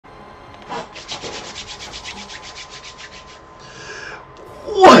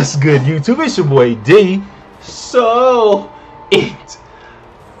What's good, YouTube? It's your boy D. So it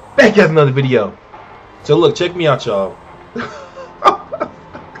back at another video. So look, check me out, y'all.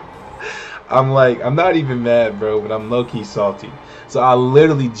 I'm not even mad, bro, but I'm low-key salty. So I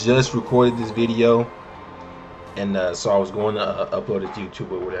literally just recorded this video, and so I was going to upload it to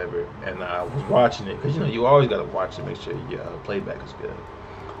YouTube or whatever, and I was watching it because you always gotta watch it, make sure your playback is good.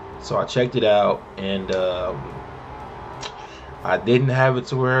 So I checked it out, and I didn't have it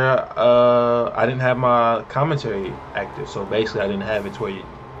to where I didn't have my commentary active. So basically, I didn't have it to where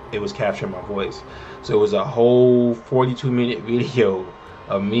it was capturing my voice. So it was a whole 42-minute video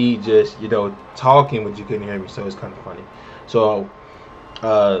of me just talking, but you couldn't hear me. So it's kind of funny. So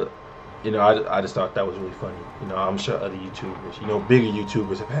I just thought that was really funny. I'm sure other YouTubers, bigger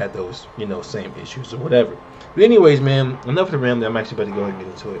YouTubers have had those, same issues or whatever. But anyways, man, enough of the rambling. I'm actually about to go ahead and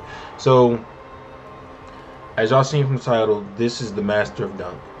get into it. So, as y'all seen from the title, this is the Master of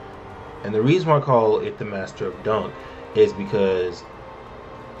Dunk. And the reason why I call it the Master of Dunk is because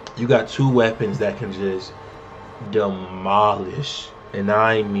you got two weapons that can just demolish, and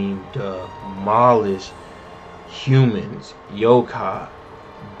I mean demolish, humans, yokai,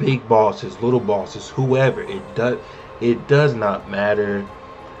 big bosses, little bosses, whoever. It does not matter.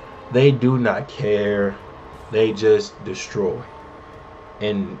 They do not care. They just destroy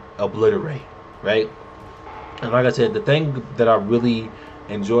and obliterate, right? And like I said, the thing that I really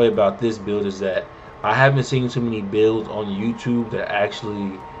enjoy about this build is that I haven't seen too many builds on YouTube that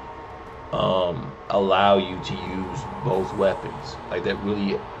actually allow you to use both weapons. Like that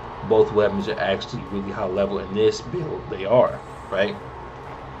really, both weapons are actually really high level. In this build, they are, right?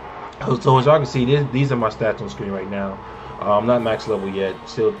 So as y'all can see, these are my stats on screen right now. I'm not max level yet,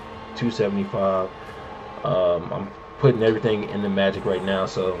 still 275. I'm putting everything in the magic right now,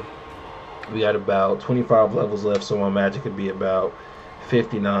 so we got about 25 levels left, so my magic could be about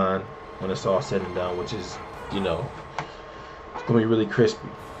 59 when it's all said and done, which is, it's gonna be really crispy,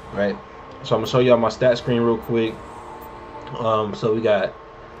 right? So I'm gonna show y'all my stat screen real quick. So we got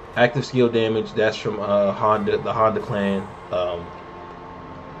active skill damage. That's from the Honda clan.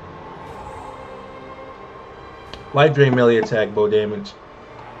 Life drain, melee attack, bow damage.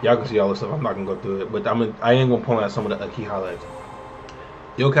 Y'all can see all this stuff. I'm not gonna go through it, but I am gonna point out some of the key highlights.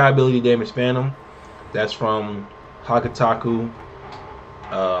 Yokai ability damage Phantom. That's from Hakataku.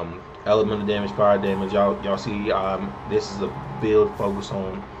 Elemental damage, fire damage. Y'all see, this is a build focused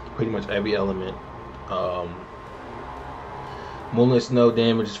on pretty much every element. Moonlit Snow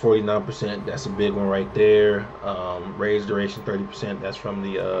damage is 49%. That's a big one right there. Raise duration 30%. That's from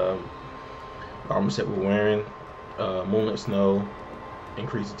the armor set we're wearing. Moonlit Snow,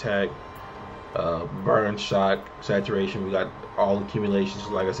 increased attack. Burn, shock, saturation. We got all accumulations.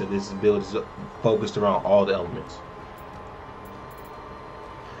 Like I said, this build is focused around all the elements.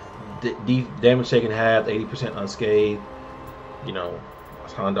 Damage taken half, 80% unscathed.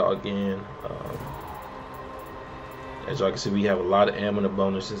 It's Honda again. As y'all can see, we have a lot of ammo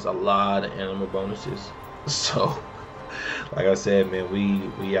bonuses. So, like I said, man,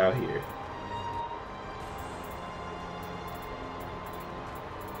 we out here.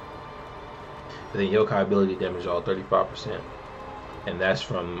 The Yokai ability damage all 35%, and that's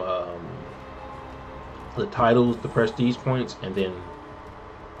from the titles, the prestige points, and then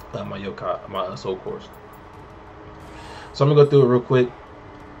my soul course. So I'm gonna go through it real quick.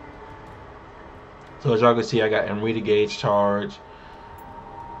 So as y'all can see, I got Amrita gauge charge,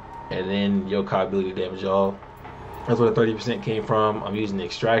 and then Yokai ability damage, y'all. That's where the 30% came from. I'm using the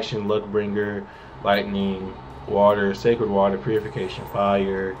extraction, luck bringer, lightning, water, sacred water, purification,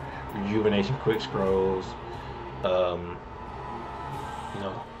 fire, rejuvenation, quick scrolls.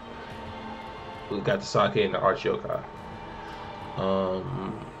 We got the sake and the arch yokai.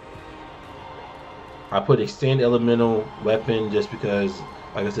 I put extend elemental weapon just because,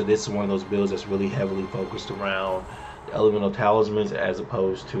 like I said, this is one of those builds that's really heavily focused around the elemental talismans as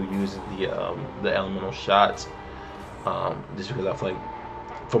opposed to using the elemental shots. Just because I feel like,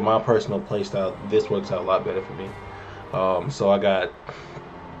 for my personal playstyle, this works out a lot better for me. So I got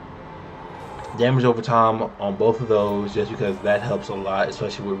damage over time on both of those, just because that helps a lot,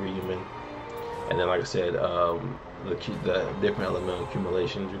 especially with Rehuman. And then, like I said, the different elemental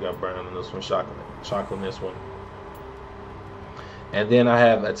accumulations. You got burn on this one, shock on this one. And then I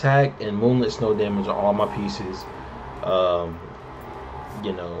have attack and moonlit snow damage on all my pieces.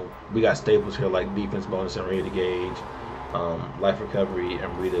 We got staples here like defense bonus and Amrita gauge, life recovery and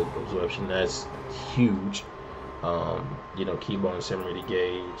Amrita absorption. That's huge. Key bonus and Amrita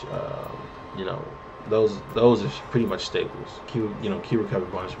gauge. Those are pretty much staples. Key recovery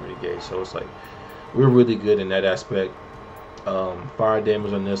bonus and Amrita gauge. So it's like we're really good in that aspect. Fire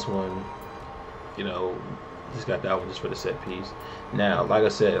damage on this one, you know, just got that one just for the set piece. Now, like I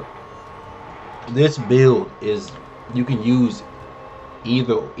said, this build is, you can use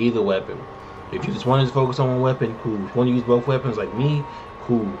either weapon. If you just want to focus on one weapon, cool. If you want to use both weapons like me,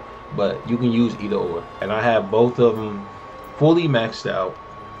 cool. But you can use either or. And I have both of them fully maxed out.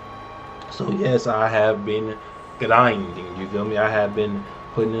 So yes, I have been grinding. You feel me? I have been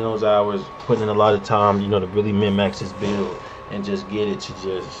putting in those hours, putting in a lot of time, you know, to really min-max this build and just get it to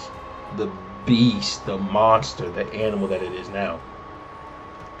just the beast, the monster, the animal that it is now.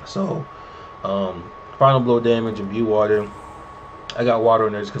 So, final blow damage, imbue water. I got water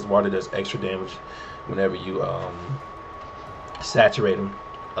in there just because water does extra damage whenever you saturate them.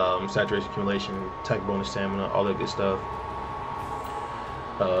 Saturation accumulation, attack bonus, stamina, all that good stuff.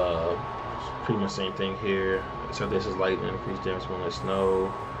 Pretty much same thing here. So this is lightning, increased damage when there's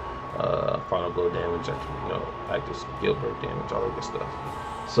snow. Final blow damage, you know, active guild break damage, all that good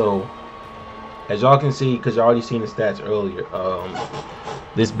stuff. So as y'all can see, because y'all already seen the stats earlier,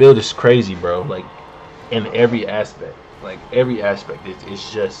 this build is crazy, bro. Like in every aspect,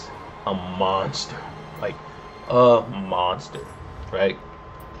 it's just a monster, like a monster, right?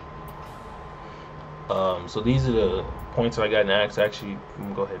 So these are the points that I got in Axe. Actually, I'm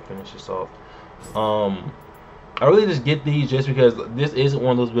gonna go ahead and finish this off. I really just get these just because this isn't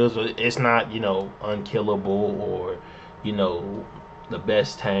one of those builds where it's not, you know, unkillable or, you know, the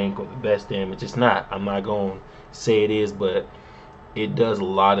best tank or the best damage. It's not. I'm not going to say it is, but it does a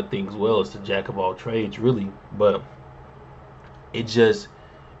lot of things well. It's the jack of all trades, really. But it just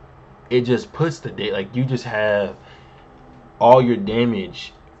puts the day, like, you just have all your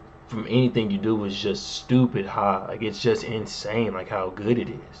damage from anything you do is just stupid high. Like, it's just insane, like, how good it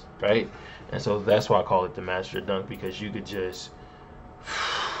is, right? And so that's why I call it the Master Dunk, because you could just,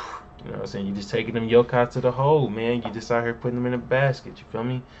 you know what I'm saying, you just taking them yokai to the hole, man. You just out here putting them in a basket, you feel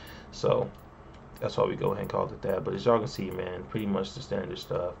me? So that's why we go ahead and call it that. But as y'all can see, man, pretty much the standard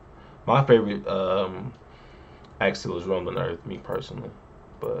stuff. My favorite Axel is Rolling Earth, me personally.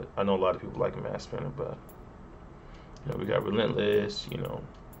 But I know a lot of people like Mass Spinner, but, you know, we got Relentless, you know,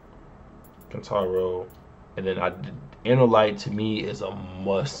 Kentaro, and then Inner Light to me is a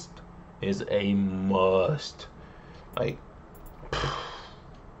must. Like,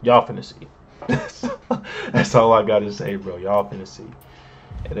 y'all finna see. That's all I gotta say, bro. Y'all finna see.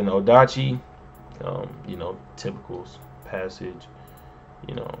 And then Odachi, you know, typicals, Passage,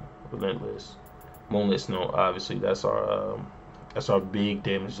 you know, Relentless, Moonlit Snow. Obviously, that's our big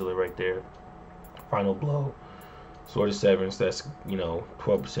damage dealer right there. Final Blow, Sword of Severance. That's, you know,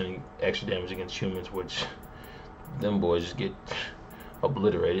 12% extra damage against humans, which them boys just get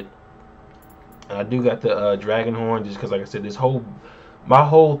obliterated. And I do got the Dragon Horn, just because, like I said, my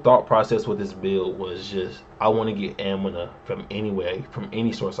whole thought process with this build was just, I want to get Amrita from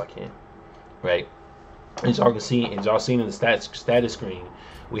any source I can, right? As y'all can see, as y'all seen in the status screen,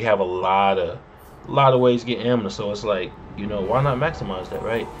 we have a lot of ways to get Amrita. So it's like, you know, why not maximize that,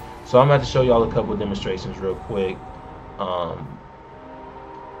 right? So I'm about to show y'all a couple of demonstrations real quick, so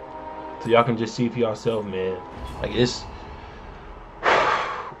y'all can just see for yourself, man. Like,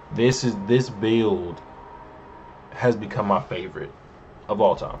 this build has become my favorite of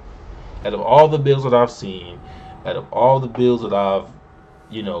all time. Out of all the builds that I've seen, out of all the builds that I've,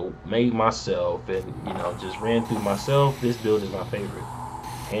 you know, made myself and, you know, just ran through myself, this build is my favorite,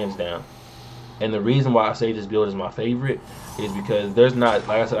 hands down. And the reason why I say this build is my favorite is because there's not,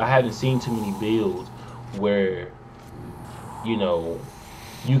 like I said, I haven't seen too many builds where, you know,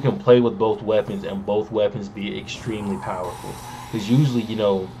 you can play with both weapons and both weapons be extremely powerful. Because usually, you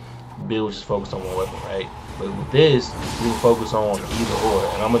know, builds just focus on one weapon, right? But with this, we can focus on either or.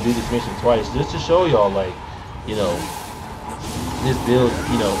 And I'm gonna do this mission twice just to show y'all, like, you know, this build,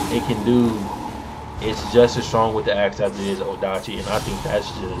 you know, it can do, it's just as strong with the axe as it is Odachi. And I think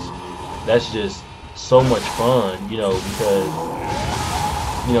that's just so much fun, you know, because,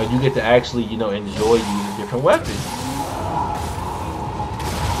 you know, you get to actually, you know, enjoy using different weapons.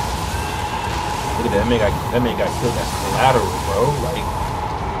 Look at that, that man got killed. That's collateral, bro. Like,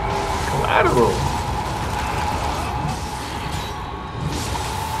 collateral.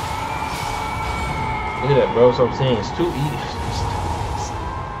 Look at that, bro. So I'm saying, it's too easy.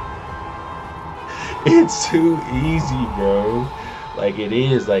 It's too easy, bro. Like, it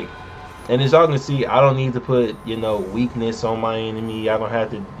is, like, and as y'all can see, I don't need to put, you know, weakness on my enemy. I don't have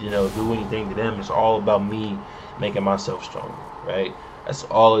to, you know, do anything to them. It's all about me making myself stronger, right? That's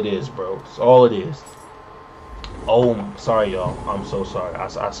all it is, bro. That's all it is. Oh, sorry, y'all. I'm so sorry.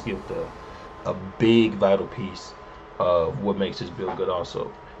 I skipped a big vital piece of what makes this build good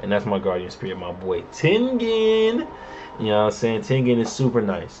also. and that's my guardian spirit, my boy Tengen. You know what I'm saying? Tengen is super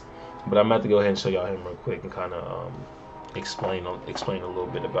nice. But I'm about to go ahead and show y'all him real quick and kind of explain a little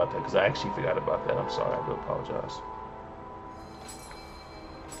bit about that, because I actually forgot about that. I'm sorry, I do apologize.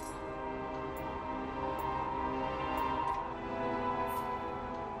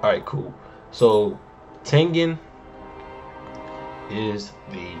 Alright, cool. So Tengen is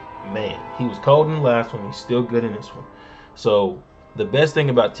the man. He was cold in the last one, he's still good in this one. So the best thing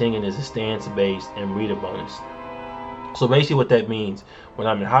about Tengen is his stance based and reader bonus. So basically what that means, when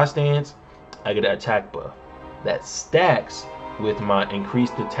I'm in high stance, I get an attack buff that stacks with my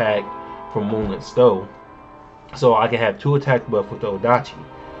increased attack from Moonlit Stove. So I can have 2 attack buff with the Odachi.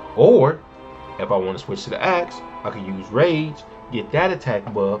 Or if I want to switch to the axe, I can use Rage, get that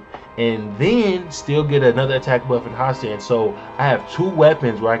attack buff, and then still get another attack buff in high stance. So I have 2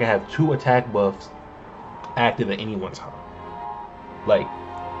 weapons where I can have 2 attack buffs active at any one time. Like,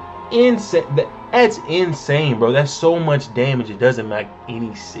 insane. That's insane, bro. That's so much damage. It does not make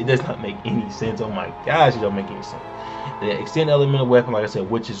any sense. Oh my gosh, it don't make any sense. The extend elemental weapon, like I said,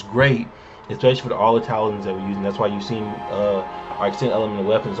 which is great, especially for all the talismans that we're using. That's why you've seen our extend elemental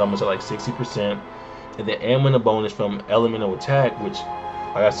weapons almost at like 60%. And the ammo bonus from elemental attack, which,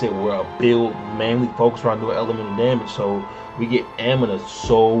 like I said, we're a build mainly focused around doing elemental damage, so we get ammo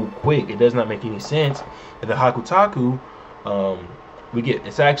so quick. It does not make any sense. And the Hakutaku, we get,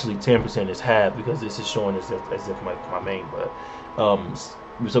 it's actually 10%, it's half, because this is showing as if my main, but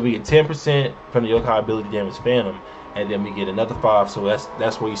so we get 10% from the Yokai ability damage Phantom, and then we get another 5, so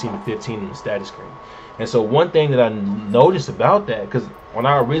that's where you see the 15 in the status screen. And so one thing that I noticed about that, because when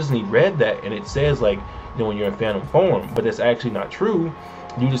I originally read that, and it says like, you know, when you're in Phantom form, but that's actually not true.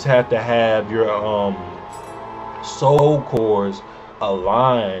 You just have to have your soul cores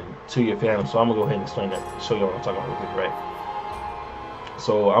aligned to your Phantom. So I'm gonna go ahead and explain that, show you what I'm talking about real quick, right?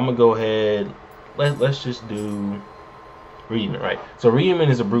 So I'm gonna go ahead. Let's just do Reunion, right? So Reunion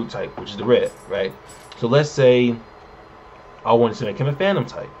is a brute type, which is the red, right? So let's say I wanted to make him a Phantom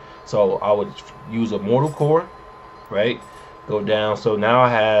type. So I would use a Mortal Core, right? Go down. So now I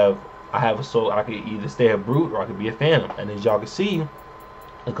have a soul. I could either stay a brute or I could be a Phantom. And as y'all can see,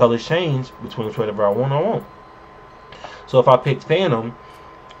 the colors change between whatever I want. So if I picked Phantom,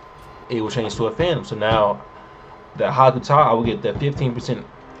 it will change to a Phantom. So now the Hakutaku, I will get that 15%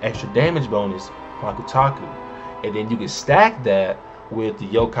 extra damage bonus Hakutaku, and then you can stack that with the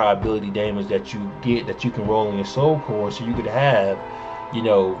Yokai ability damage that you get, that you can roll in your soul core. So you could have, you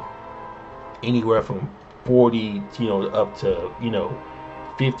know, anywhere from 40, you know, up to, you know,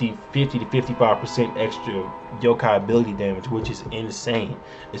 50 to 55% extra Yokai ability damage, which is insane.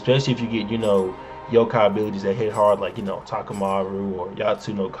 Especially if you get, you know, Yokai abilities that hit hard, like, you know, Takamaru or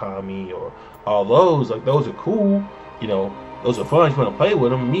Yatsu no Kami or all those. Like, those are cool, you know, those are fun if you want to play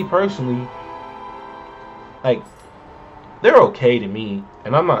with them. Me personally, like, they're okay to me,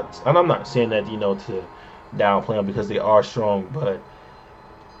 and I'm not saying that, you know, to downplay them, because they are strong, but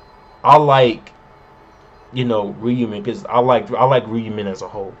I like, you know, Ryumen, because I like Ryumen as a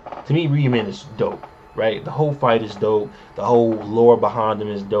whole. To me, Ryumen is dope, right? The whole fight is dope. The whole lore behind him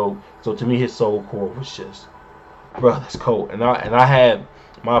is dope. So to me, his soul core was just, bro, that's cool. And I had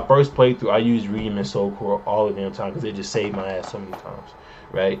my first playthrough, I used Ryumen soul core all the damn time, because it just saved my ass so many times,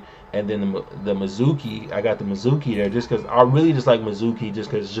 right? And then the Mizuki, I got the Mizuki there just because I really just like Mizuki,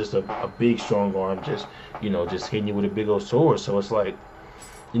 just because it's just a big strong arm, just, you know, just hitting you with a big old sword. So it's like,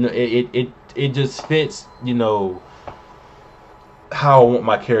 you know, it just fits, you know, how I want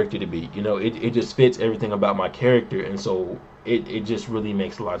my character to be. You know, it just fits everything about my character, and so it just really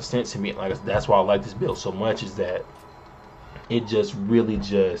makes a lot of sense to me. Like, that's why I like this build so much, is that it just really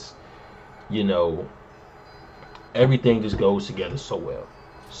just, you know, everything just goes together so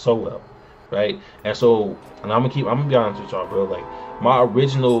well, right? And so, and I'm gonna be honest with y'all, bro. Like, my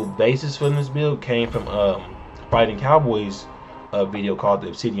original basis for this build came from Fighting Cowboys video called the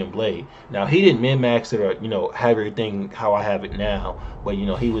Obsidian Blade. Now, he didn't min-max it or, you know, have everything how I have it now, but, you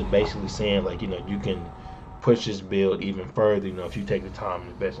know, he was basically saying, like, you know, you can push this build even further, you know, if you take the time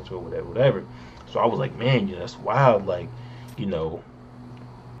and invest into it, whatever. So I was like, man, you know, that's wild. Like, you know,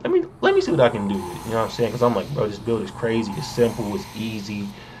 let me see what I can do with it. You know what I'm saying? Because I'm like, bro, this build is crazy. It's simple. It's easy.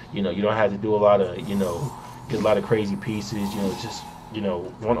 You know, you don't have to do a lot of, you know, get a lot of crazy pieces. You know, just, you know,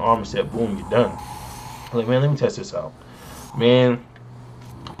 one armor set, boom, you're done. I'm like, man, let me test this out. Man,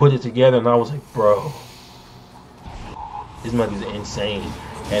 put it together, and I was like, bro, this monkey is insane.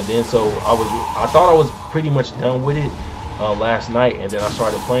 And then so I thought I was pretty much done with it last night, and then I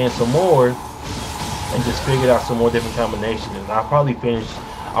started playing some more and just figured out some more different combinations. And I'll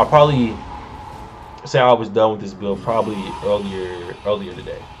probably say I was done with this build probably earlier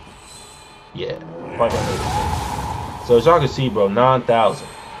today. Yeah, probably earlier today. So as y'all can see, bro, 9,000.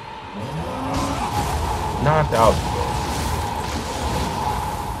 9,000, bro.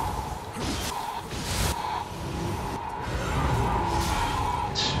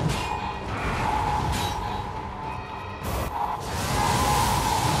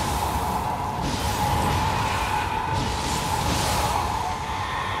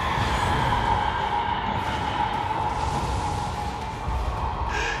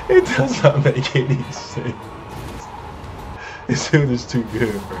 It does not make any sense. This dude is too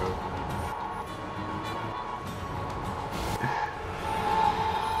good, bro.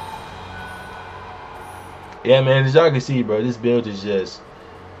 Yeah, man, as y'all can see, bro, this build is just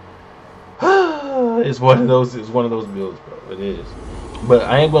it's one of those builds, bro. It is. But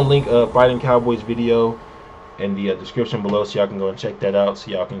I am gonna link Fighting Cowboy's video in the description below, so y'all can go and check that out,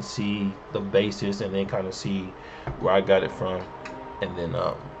 so y'all can see the basis and then kind of see where I got it from, and then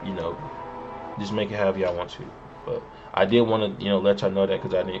you know, just make it however y'all want to. But I did want to, you know, let y'all know that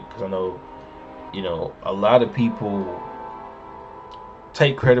because I know, you know, a lot of people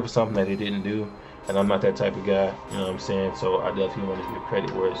take credit for something that they didn't do, and I'm not that type of guy. You know what I'm saying? So I definitely want to give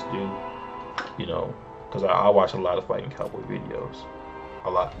credit where it's due. You know, because I watch a lot of Fighting Cowboy videos, a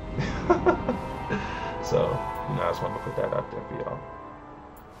lot. So you know, I just want to put that out there for y'all.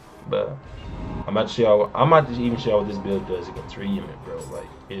 But I'm about to show y'all. I might even show y'all what this build does against revamped, bro. Like,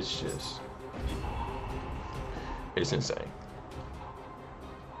 it's just, it's insane.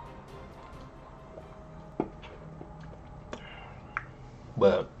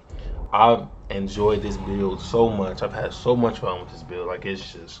 But I've enjoyed this build so much. I've had so much fun with this build. Like,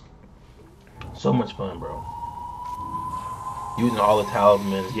 it's just so much fun, bro. Using all the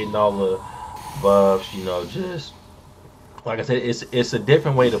talismans, getting all the buffs, you know, just like I said, it's a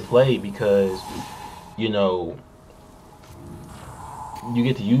different way to play because, you know, you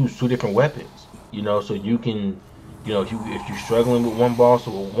get to use two different weapons, you know, so you can, you know, if you're struggling with one boss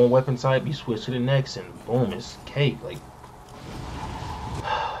or one weapon type, you switch to the next and boom, it's cake. Like,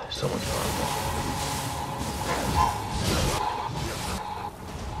 so much fun.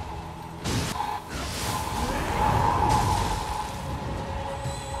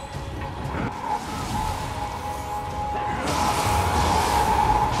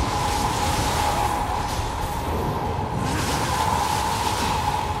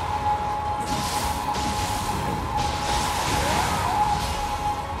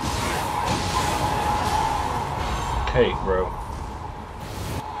 Cake, bro.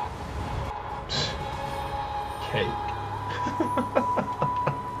 Cake.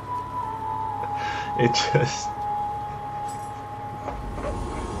 It just,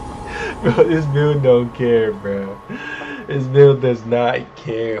 bro, this build don't care, bro. This build does not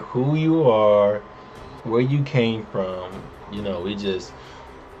care who you are, where you came from. You know, it just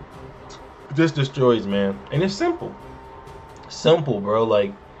destroys, man. And it's simple. Simple, bro.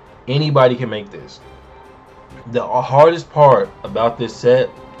 Like, anybody can make this. The hardest part about this set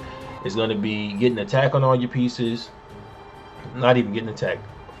is going to be getting attack on all your pieces. Not even getting attacked.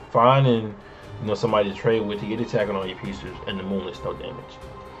 Finding, you know, somebody to trade with to get attack on all your pieces, and the moonless no damage.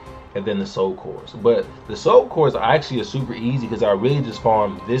 And then the soul cores. But the soul cores are actually super easy because I really just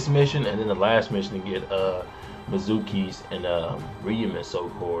farmed this mission and then the last mission to get Mizuki's and Ryumen's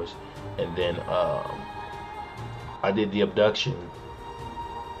soul cores. And then I did the abduction.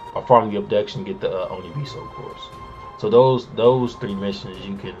 I farmed the abduction, get the Onibi soul cores. So those three missions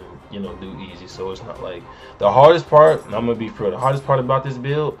you can, you know, do easy. So it's not like the hardest part. And I'm gonna be for the hardest part about this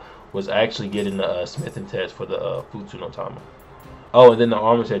build was actually getting the Smith and Test for the Futsu no Tama. Oh, and then the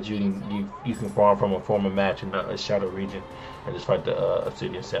armor set you can farm from a former match in the Shadow region and just fight the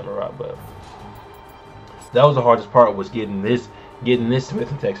Obsidian Samurai. But that was the hardest part, was getting this Smith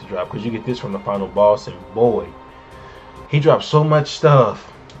and Test to drop, because you get this from the final boss, and boy, he dropped so much stuff.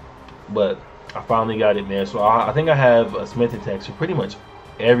 But I finally got it, man. So I think I have a Smith and Test for pretty much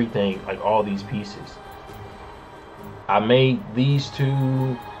everything, like all these pieces. I made these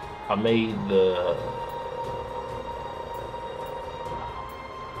two. I made the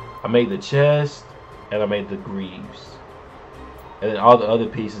chest, and I made the greaves, and then all the other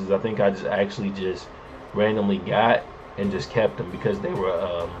pieces I think I just actually just randomly got and just kept them because they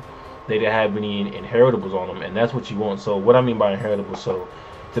were they didn't have any inheritables on them, and that's what you want. So what I mean by inheritables, so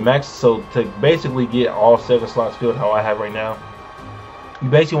to basically get all 7 slots filled how I have right now, you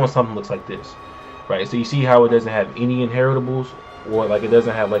basically want something that looks like this, right? So you see how it doesn't have any inheritables, or like it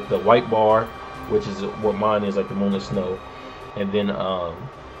doesn't have like the white bar, which is what mine is, like the moonlit snow, and then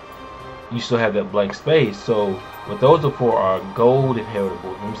you still have that blank space. So what those are for are gold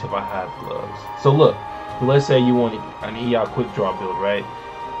inheritables. Let me see if I have gloves. So look, let's say you want an ER quick draw build, right?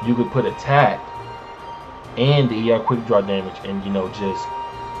 You could put attack and the ER quick draw damage, and you know, just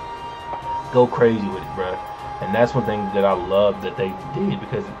go crazy with it, bruh. And that's one thing that I love that they did,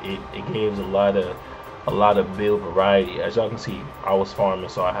 because it gives a lot of build variety. As y'all can see, I was farming,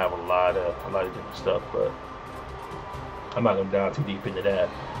 so I have a lot of different stuff, but I'm not gonna dive too deep into that.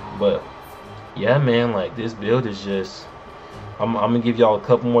 But yeah, man, like this build is just, I'm gonna give y'all a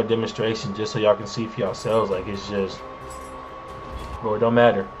couple more demonstrations just so y'all can see for yourselves. Like, it's just, bro, it don't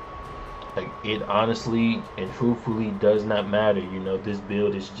matter. Like, it honestly and truthfully does not matter. You know, this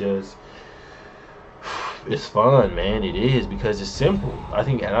build is just, it's fun, man. It is, because it's simple. I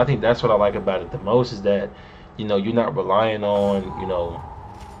think that's what I like about it the most, is that, you know, you're not relying on, you know,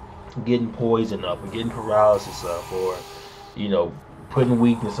 getting poison up or getting paralysis up, or, you know, putting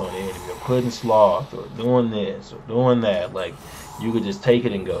weakness on the enemy, or putting sloth, or doing this or doing that. Like, you could just take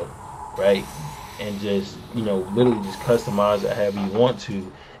it and go, right? And just, you know, literally just customize it however you want to.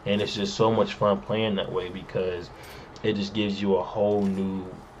 And it's just so much fun playing that way, because it just gives you a whole new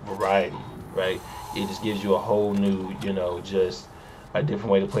variety, right? It just gives you a whole new, you know, just a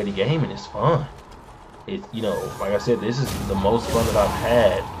different way to play the game, and it's fun. It, you know, like I said, this is the most fun that I've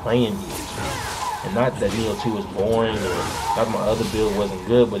had playing Nioh. And not that Nioh 2 was boring, or not my other build wasn't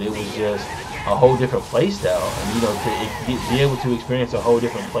good, but it was just a whole different play style. And, you know, to be able to experience a whole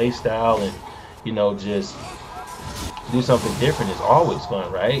different play style, and, you know, just do something different is always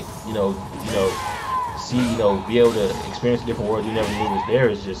fun, right? You know, see, you know, be able to experience a different world you never knew was there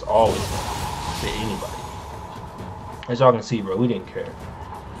is just always fun to anybody. As y'all can see, bro, we didn't care.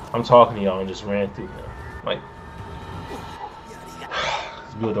 I'm talking to y'all and just ran through them. Like,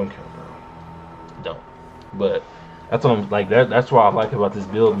 this build don't care, bro. Don't. But that's what I'm like. That's what I like about this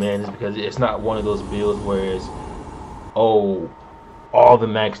build, man, is because it's not one of those builds where it's, oh, all the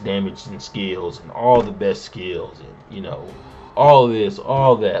max damage and skills and all the best skills and, you know, all this,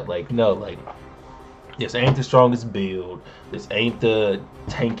 all that. Like, no, like, this ain't the strongest build. This ain't the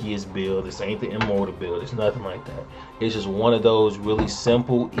tankiest build. This ain't the immortal build. It's nothing like that. It's just one of those really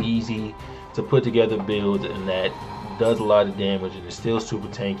simple, easy to put together builds, and that does a lot of damage, and it's still super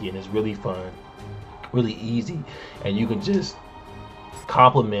tanky, and it's really fun, really easy, and you can just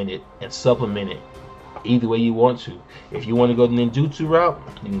complement it and supplement it either way you want to. If you want to go the ninjutsu route,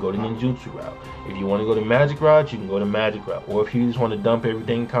 you can go the ninjutsu route. If you want to go the magic route, you can go the magic route. Or if you just want to dump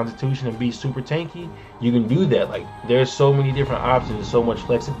everything in Constitution and be super tanky, you can do that. Like, there's so many different options and so much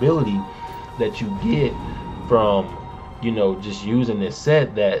flexibility that you get from, you know, just using this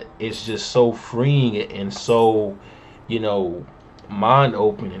set, that it's just so freeing and so, you know, mind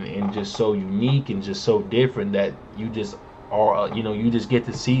opening and just so unique and just so different, that you just are, you know, you just get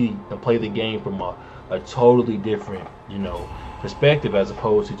to see and play the game from a totally different, you know, perspective, as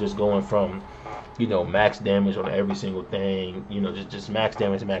opposed to just going from, you know, max damage on every single thing, you know, just max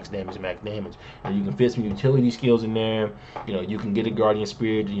damage, max damage, max damage. And you can fit some utility skills in there. You know, you can get a guardian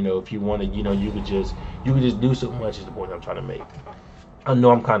spirit, you know, if you want to, you know, you could just do so much, is the point I'm trying to make. I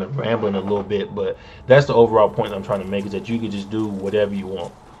know I'm kind of rambling a little bit, but that's the overall point I'm trying to make, is that you could just do whatever you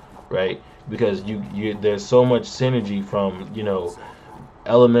want, right? Because there's so much synergy from, you know,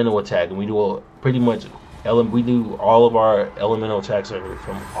 elemental attack, and we do pretty much we do all of our elemental attacks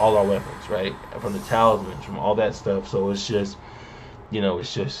from all our weapons, right? From the talismans, from all that stuff. So it's just, you know, it's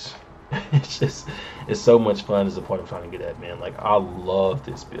so much fun, is the point I'm trying to get at, man. Like, I love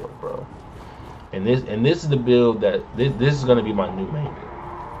this build, bro. And this is the build that this is gonna be my new main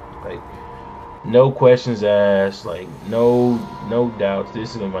build. Like, no questions asked, like no doubts.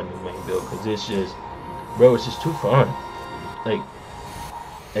 This is gonna be my new main build, because it's just, bro, it's just too fun. Like,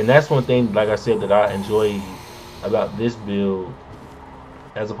 and that's one thing, like I said, that I enjoy about this build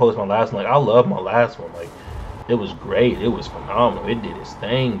as opposed to my last one. Like, I love my last one. Like, it was great. It was phenomenal. It did its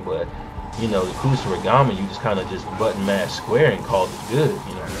thing. But, you know, the Kusarigama, you just kind of just button mash square and called it good.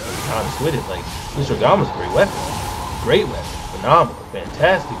 You know, be honest with it. Like, Kusarigama's a great weapon. Great weapon. Phenomenal.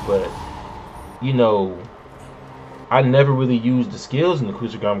 Fantastic. But, you know, I never really used the skills in the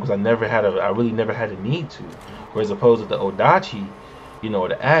Kusarigama, because I really never had a need to. Whereas opposed to the Odachi, you know,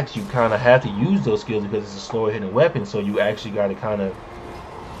 the axe, you kind of have to use those skills because it's a slower hitting weapon. So you actually got to kind of,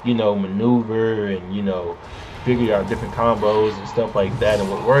 you know, maneuver and, you know, figure out different combos and stuff like that and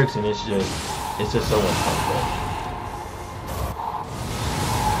what works. And it's just so much fun, bro.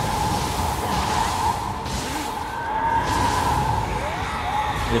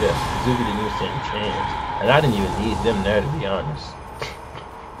 Look at that. Zuki didn't even stand a chance. And I didn't even need them there, to be honest.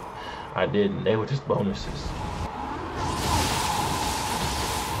 I didn't. They were just bonuses.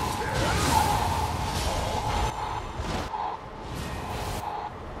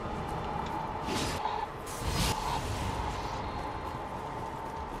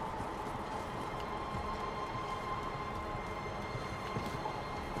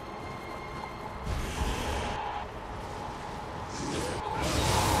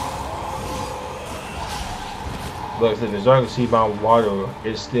 But if the Jargon Sea Bomb Water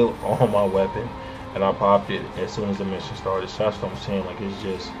is still on my weapon, and I popped it as soon as the mission started. So that's what I'm saying. Like,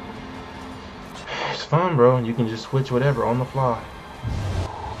 it's fun, bro. You can just switch whatever on the fly.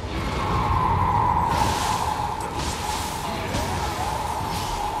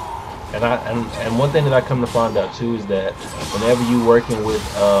 And one thing that I come to find out too is that whenever you're working with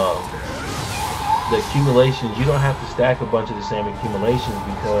the accumulations, you don't have to stack a bunch of the same accumulations,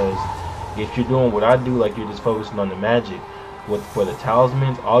 because if you're doing what I do, like you're just focusing on the magic, for the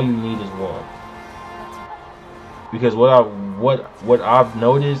talismans, all you need is one. Because what I've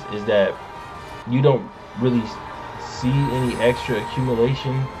noticed is that you don't really see any extra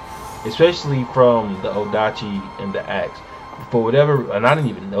accumulation, especially from the Odachi and the axe. For whatever, and I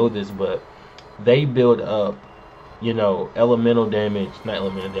didn't even know this, but they build up, you know, elemental damage, not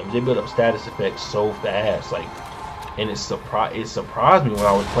elemental damage, they build up status effects so fast, like, and it surprised me when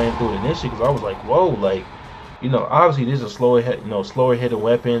I was playing through it initially, because I was like, whoa, like, you know, obviously these are slower hitting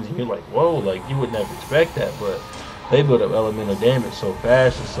weapons, and you're like, whoa, like, you would never expect that, but they build up elemental damage so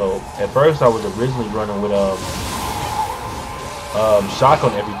fast. And so at first I was originally running with shock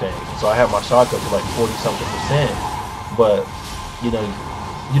on everything, so I had my shock up to like 40-something%. But you know,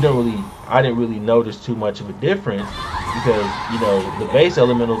 I didn't really notice too much of a difference, because you know the base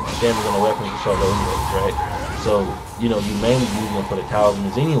elemental damage on the weapons is so low anyways, right? So you know you mainly using them for the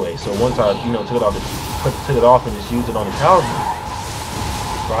talismans anyway. So once I took it off and just used it on the talisman,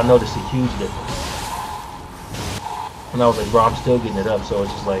 so I noticed a huge difference. And I was like, bro, I'm still getting it up. So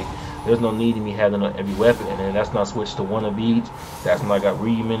it's just like, there's no need in me having every weapon. And then that's when I switched to one of each. That's when I got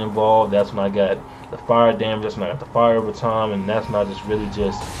Reedman involved. That's when I got the fire damage. That's when I got the fire over time. And that's when I just really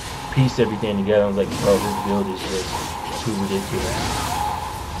just pieced everything together. I was like, bro, this build is just too ridiculous.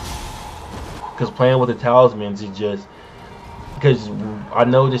 Because playing with the talismans is just, because I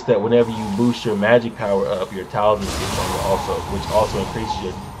noticed that whenever you boost your magic power up, your talismans get stronger also, which also increases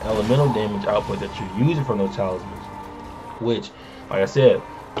your elemental damage output that you're using from those talismans. Which, like I said,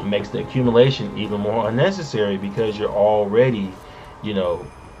 makes the accumulation even more unnecessary, because you're already, you know,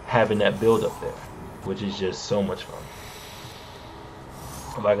 having that build up there, which is just so much fun.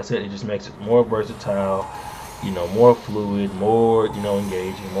 Like I said, it just makes it more versatile, you know, more fluid, more, you know,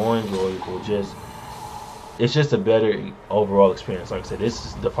 engaging, more enjoyable. It's just a better overall experience. Like I said, this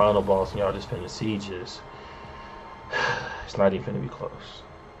is the final boss, and y'all just finna see it's not even finna be close.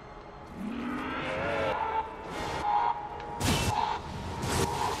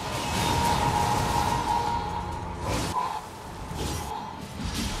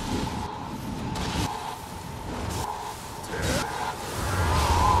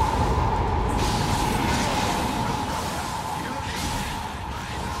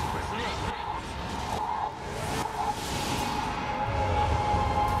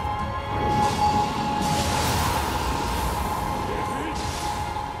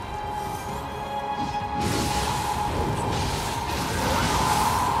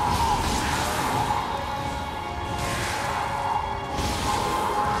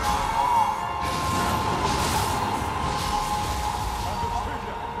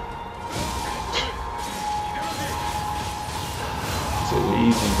 Too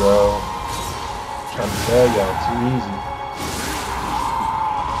easy, bro. I'm trying to tell y'all, too easy.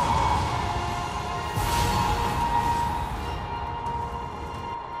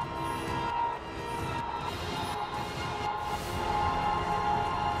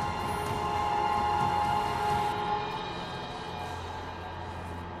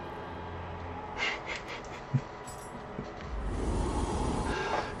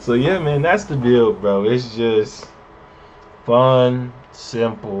 So yeah, man, that's the build, bro. It's just fun,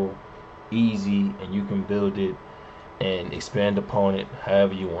 simple, easy, and you can build it and expand upon it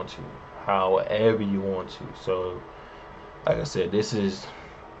however you want to. However you want to. So like I said, this is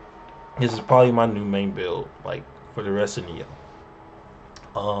probably my new main build, like, for the rest of Nioh.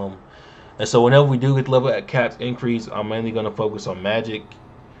 And so whenever we do get the level at caps increase, I'm mainly gonna focus on magic.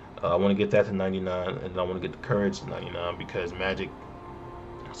 I want to get that to 99, and I want to get the courage to 99, because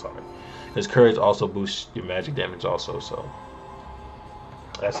because courage also boosts your magic damage also. So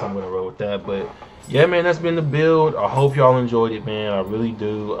that's how I'm gonna roll with that. But yeah, man, that's been the build. I hope y'all enjoyed it, man. I really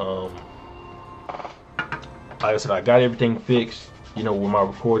do. Like I said, I got everything fixed, you know, with my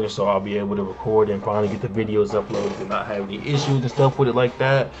recording, so I'll be able to record and finally get the videos uploaded and not have any issues and stuff with it like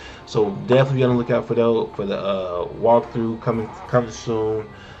that. So definitely be on the lookout for the walkthrough coming soon.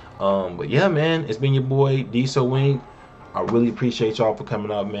 But yeah, man, it's been your boy D-So Wink. I really appreciate y'all for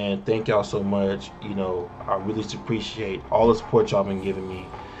coming out, man. Thank y'all so much. You know, I really appreciate all the support y'all been giving me.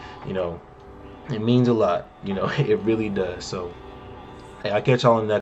 You know, it means a lot. You know, it really does. So, hey, I'll catch y'all in the next